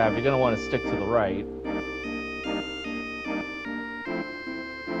aircraft, you're going to want to stick to the right.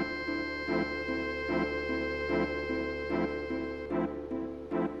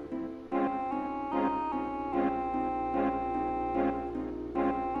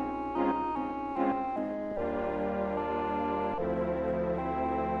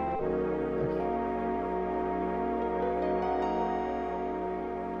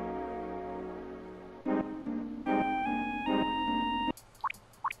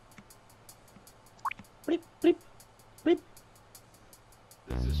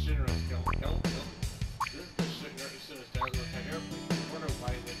 This is Shinra's kill. This is the Shinra's attack airplane. I wonder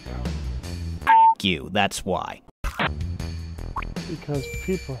why it went down. F you, that's why. Because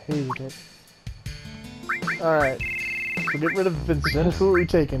people hated it. Alright. So get rid of Vincent. Who are we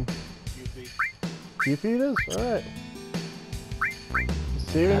taking? QP it is? Alright.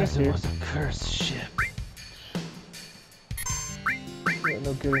 Saving us here. It was a cursed ship. Yeah,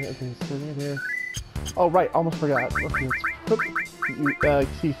 no good. Okay, saving it here. Oh, right, almost forgot. Okay, let's put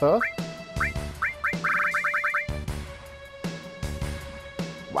Tifa.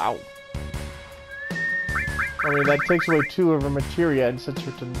 Wow. I mean, that takes away 2 of her materia and sets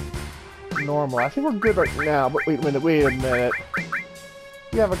her to normal. I think we're good right now, but wait a minute,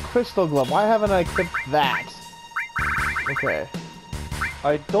 You have a crystal glove. Why haven't I equipped that? Okay.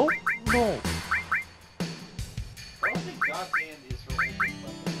 I don't know. I don't think God's hand is her ultimate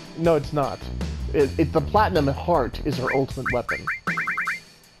weapon. No, it's not. The platinum heart is her ultimate weapon.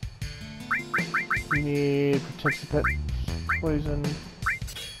 We need participant poison.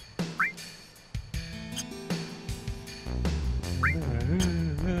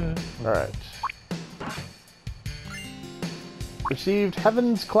 Alright. Received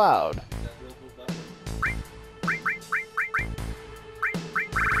Heaven's Cloud.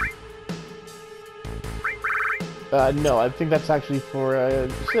 No, I think that's actually for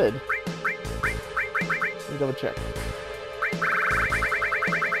Sid. Let me double check.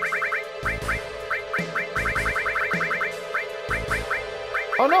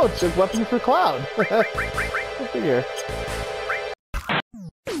 Oh no, it's a weapon for Cloud. Go figure.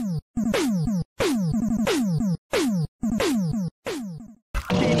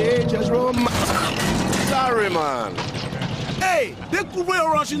 Teenagers sorry, man. Hey, they could wear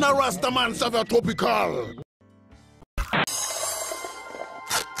rushing a Rastaman Savia Tropical.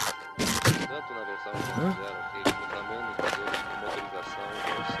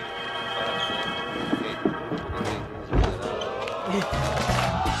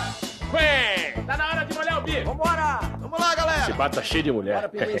 Ué, tá na hora de molhar o bico. Vambora! Vamos lá, galera! Esse bar tá cheio de mulher. Bora,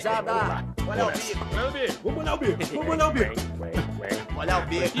 pinguizada! Molhar o bico! Molhar o bico! Vamos molhar o bico! Vamos molhar o bico! Molhar o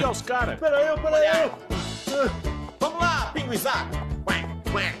bico! E aos caras? Pera aí! Vamos lá, pinguizada!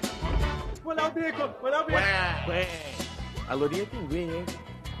 Molhar o bico! Molhar o bico! A lourinha é pinguim, hein?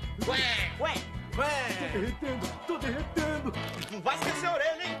 Tô derretendo! Não vai esquecer a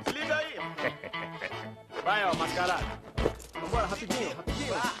orelha, hein? Se liga aí! Vai, ó, mascarado! Vambora, rapidinho!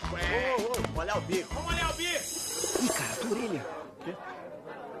 Molhar o bico! Vamos molhar o bico! Ih, cara, tua orelha!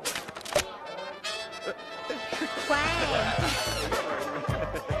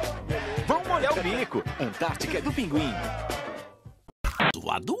 Vamos molhar o bico. Antártica é do pinguim.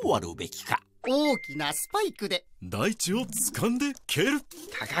 はどうあるべきか。大きなスパイクで大地を掴んで蹴る。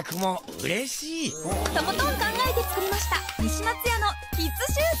価格も嬉しい。とことん考えて作りました西松屋のキッ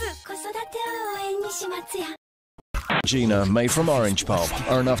ズシューズ。子育てを応援西松屋。Orangina made from orange pulp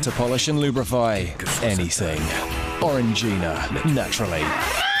are enough to polish and lubrify anything. Orangina, naturally.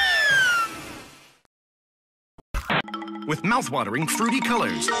 With mouth-watering fruity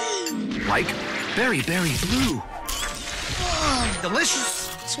colors, like berry blue. Delicious.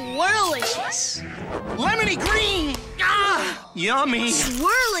 Swirlicious. Lemony green. Ah, yummy.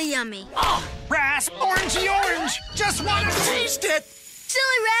 Swirly yummy. Oh, rasp, orangey orange. Just want to taste it.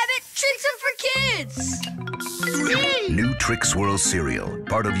 Silly rabbit, tricks are for kids. New Trick Swirl cereal,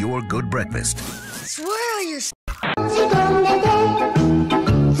 part of your good breakfast. Swirl your...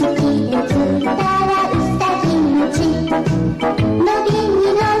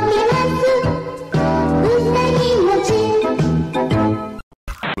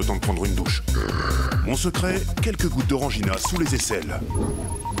 Le temps de prendre une douche. Mon secret, quelques gouttes d'orangina sous les aisselles.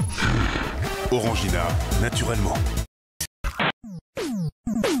 Orangina, naturellement.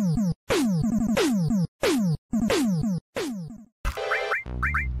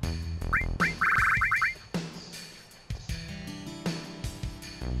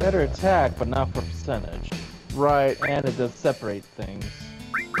 Better attack, but not for percentage. Right, and it does separate things.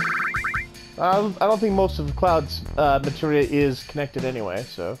 I don't think most of Cloud's materia is connected anyway,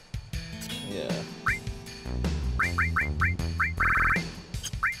 so... Yeah.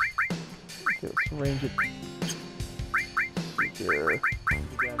 Okay, let's range it. Here.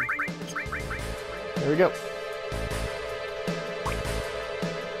 There we go.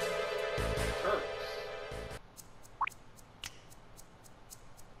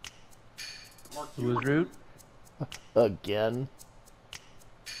 Who was rude? Again.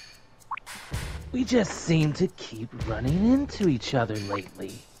 We just seem to keep running into each other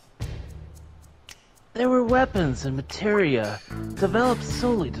lately. There were weapons and materia developed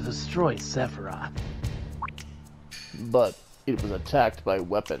solely to destroy Sephiroth. But it was attacked by a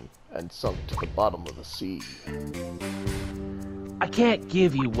weapon and sunk to the bottom of the sea. I can't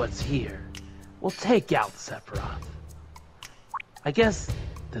give you what's here. We'll take out Sephiroth. I guess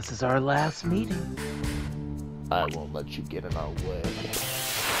this is our last meeting. I won't let you get in our way.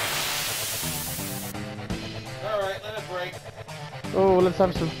 Alright, let it break. Oh, let's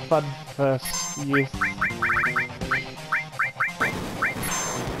have some fun first. Yes.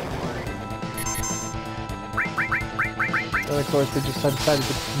 And of course, they just decided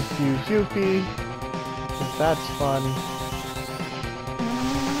to confuse Yuffie. So that's fun.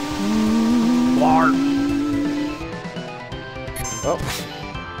 Blarp. Oh.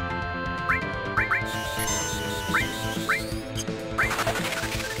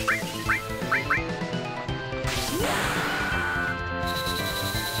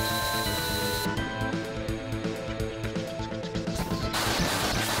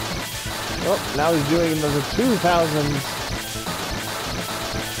 Oh, now he's doing another 2,000.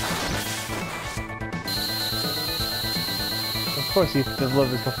 Of course he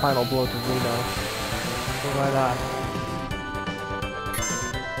delivers the final blow to Reno. So why not?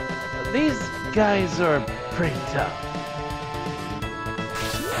 These guys are pretty tough.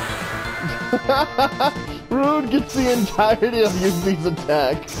 Rude gets the entirety of Yuffie's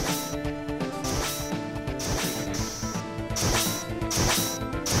attack.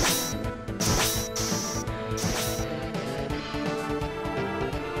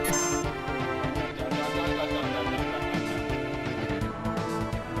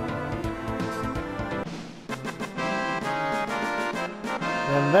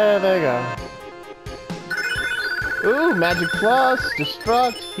 And there they go. Ooh, Magic Plus,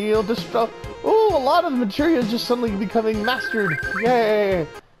 Destruct, Heal, Destruct. Ooh, a lot of the materia is just suddenly becoming mastered. Yay!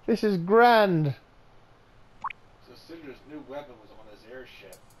 This is grand. So Cinder's new weapon was on his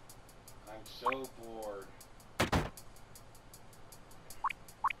airship. I'm so bored.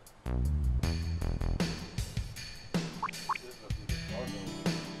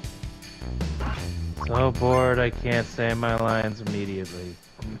 So bored I can't say my lines immediately.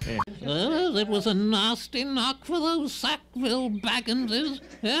 It was a nasty knock for those Sackville Bagginses.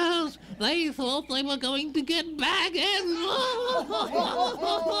 Yes, they thought they were going to get baggins.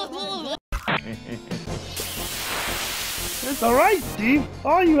 It's alright, Steve.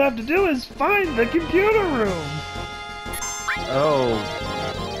 All you have to do is find the computer room. Oh.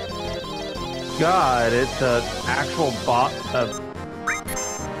 God, it's an actual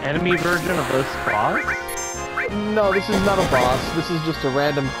enemy version of this boss? No, this is not a boss. This is just a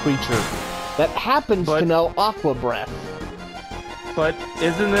random creature that happens to know Aqua Breath. But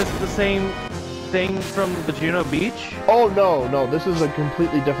isn't this the same thing from the Juno Beach? Oh no, this is a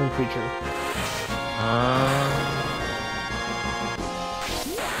completely different creature.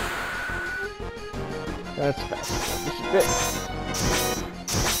 That's fast.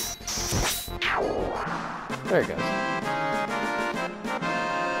 There it goes.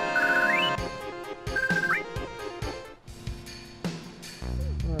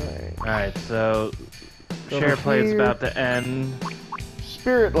 Alright, so share play's about to end.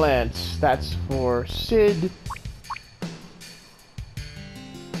 Spirit Lance, that's for Sid.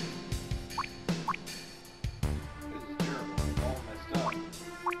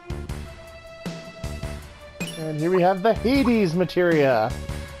 And here we have the Hades materia.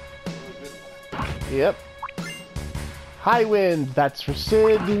 Yep. High Wind, that's for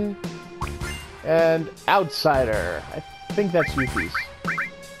Sid. And Outsider, I think that's Yuki's.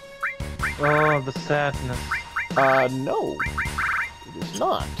 Oh, the sadness. No. It is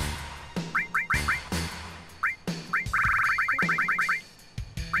not.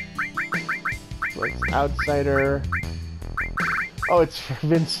 What's Outsider? Oh, it's for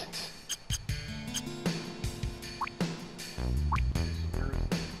Vincent.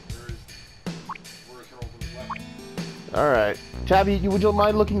 Alright. Tabby, would you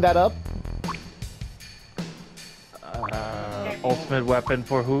mind looking that up? Ultimate weapon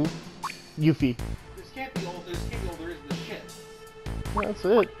for who? Yuffie. This can't be all. This can't be all there is in the shit. That's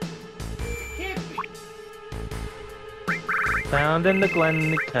it. It can't be. Found in the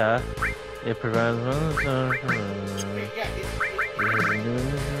Glenica. It provides. Oh,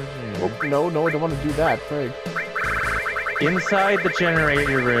 no, I don't want to do that, Craig. Inside the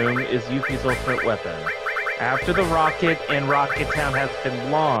generator room is Yuffie's ultimate weapon. After the rocket in Rocket Town has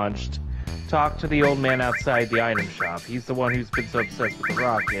been launched, talk to the old man outside the item shop. He's the one who's been so obsessed with the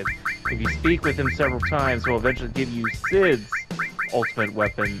rocket. If you speak with him several times, he'll eventually give you Sid's ultimate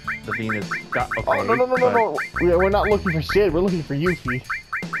weapon, the Venus. Okay, oh, no. We're not looking for Sid, we're looking for Yuffie.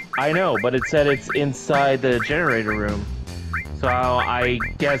 I know, but it said it's inside the generator room. So I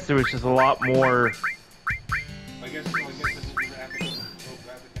guess there was just a lot more. I guess this is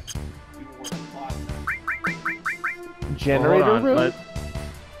generator room?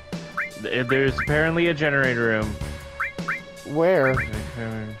 There's apparently a generator room. Where?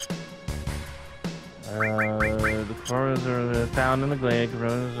 The performers are found in the glade.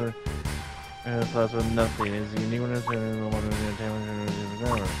 Coronas are plus with nothing. Is the unique one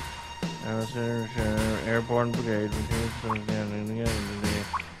airborne brigade.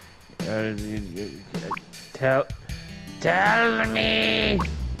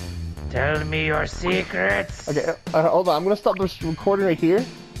 Tell me your secrets. Okay, hold on. I'm gonna stop this recording right here.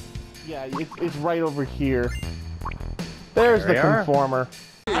 Yeah, it's right over here. There's the conformer.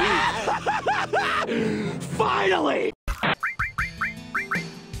 Finally!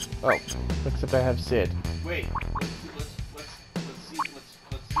 Oh, except I have Sid. Wait, let's see its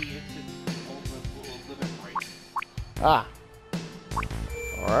ultimate limit break. Ah.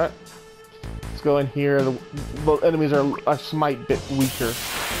 Alright. Let's go in here. The enemies are a smite bit weaker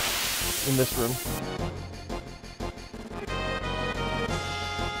in this room.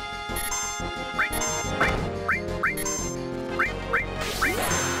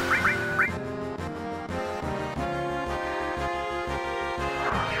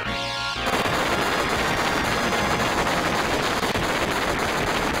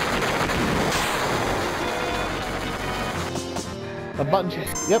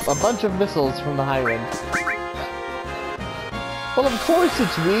 A bunch of missiles from the high wind. Well, of course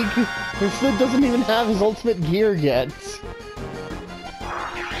it's weak. This Sid doesn't even have his ultimate gear yet.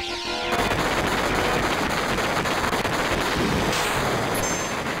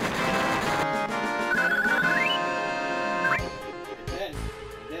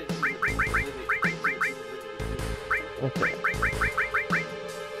 Okay.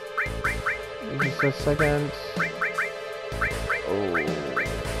 Just a second. Oh,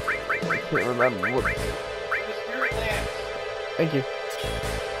 I can't remember what. Thank you.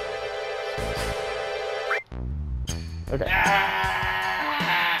 Okay.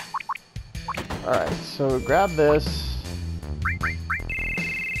 Alright, so grab this.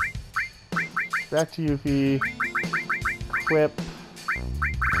 Back to Yuffie. Equip.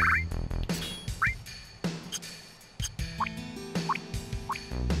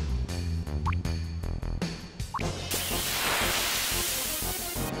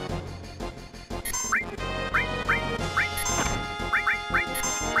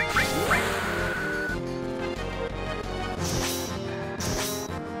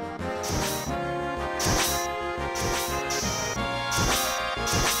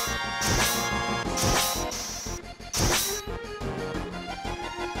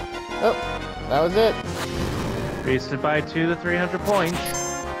 Oh, that was it. Increased it by 2 to 300 points.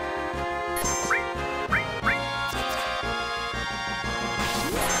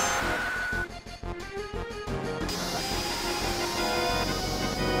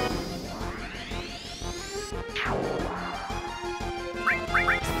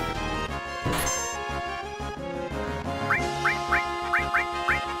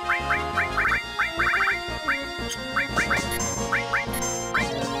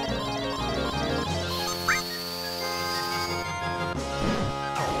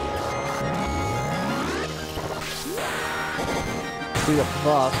 Beat up the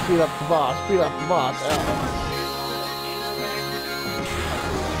boss, beat up the boss, beat up the boss.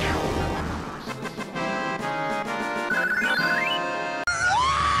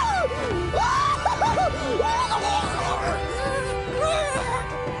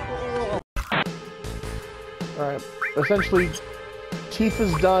 Alright, essentially,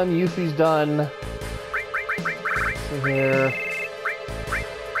 Tifa's done, Yuffie's done. See here.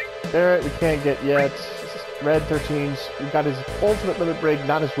 Barrett, we can't get yet. Red 13's, we got his ultimate limit break,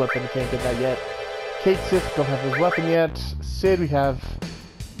 not his weapon, we can't get that yet. Kate Sith, don't have his weapon yet. Sid, we have,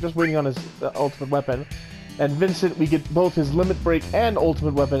 just waiting on his ultimate weapon. And Vincent, we get both his limit break and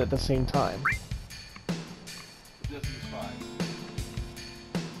ultimate weapon at the same time. This is 5.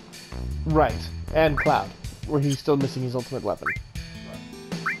 Right, and Cloud, where he's still missing his ultimate weapon.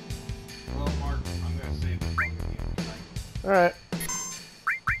 Right. Well, Mark, I'm gonna save this one with you tonight. Alright.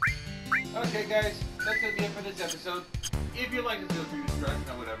 Okay, guys, that's gonna be it for this episode. If you like this, feel free to subscribe,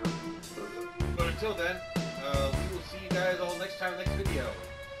 or whatever. But until then, we will see you guys all next time, next video.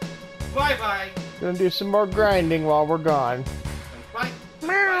 Bye-bye! Gonna do some more grinding while we're gone.